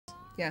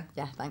Yeah.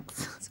 Yeah,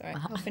 thanks. Sorry,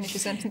 I'll finish your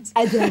sentence.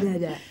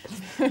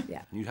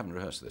 Yeah. You haven't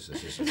rehearsed this.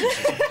 This is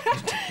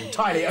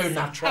entirely au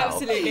naturel.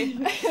 Absolutely.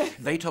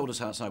 They told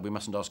us outside we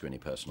mustn't ask you any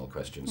personal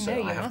questions, so No,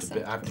 you I have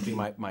mustn't. to be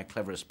my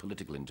cleverest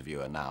political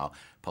interviewer now,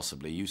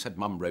 possibly. You said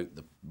Mum wrote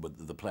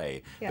the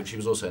play, Yeah. but she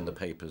was also in the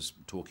papers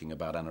talking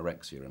about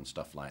anorexia and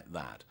stuff like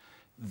that.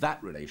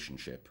 That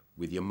relationship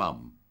with your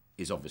mum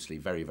is obviously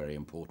very, very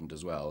important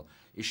as well.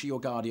 Is she your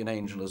guardian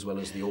angel as well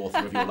as the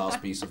author of your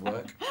last piece of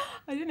work?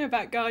 I don't know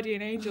about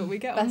guardian angel. We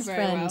get on Best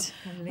very well. friend,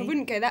 probably. I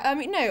wouldn't go that. I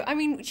mean, no. I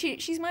mean,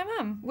 she's my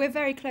mum. We're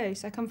very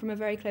close. I come from a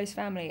very close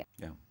family.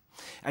 Yeah.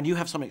 And you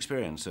have some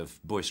experience of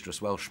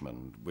boisterous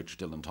Welshmen, which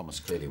Dylan Thomas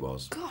clearly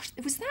was. Gosh,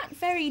 was that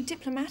very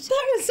diplomatic?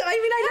 I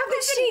love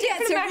that she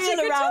gets a diplomatic reel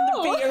at around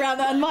all. the beat around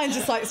that, and mine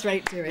just like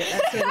straight to it.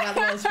 That's really about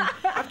the Welshman.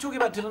 I'm talking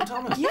about Dylan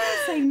Thomas.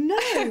 Yes, I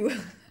know.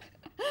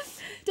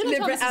 Deliberate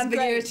Thomas is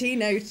ambiguity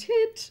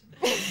noted.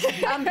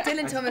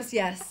 Dylan Thomas,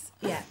 yes.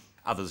 Yeah.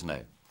 Others no.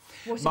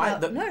 What My-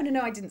 about...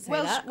 No, I didn't say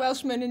that.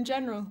 Welshmen in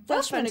general.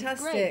 That's Welshmen are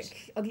great.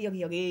 fantastic. Oggy,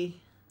 oggy, oggy.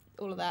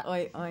 All of that.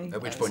 Oi.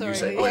 At which point you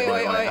Sorry. say, Oi,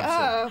 oi, oi. absolutely.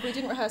 Oh, we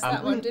didn't rehearse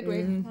that one, did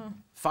we? Oh.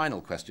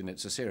 Final question,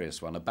 it's a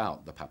serious one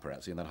about the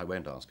paparazzi, and that I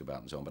won't ask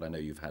about and so on, but I know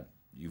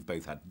you've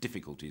both had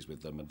difficulties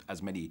with them, and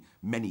as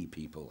many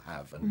people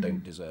have and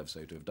don't deserve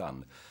so to have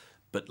done.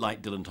 But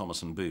like Dylan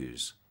Thomas and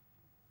booze,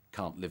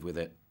 can't live with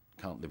it,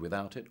 can't live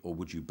without it, or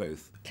would you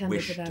both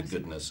wish to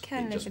goodness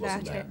Can it live just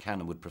wasn't without there? it. Can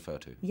and would prefer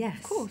to. Yes.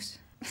 Of course.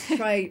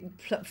 Try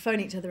phone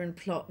each other and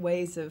plot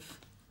ways of...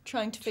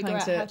 Trying to figure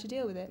out how to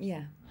deal with it.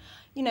 Yeah.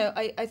 You know,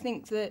 I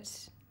think that,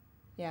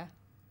 yeah,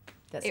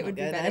 Let's it not would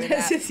be go better there.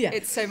 without. Yeah.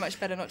 It's so much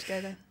better not to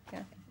go there.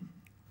 Yeah.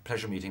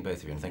 Pleasure meeting both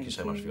of you, and thank you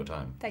so much for your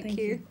time. Thank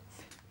you.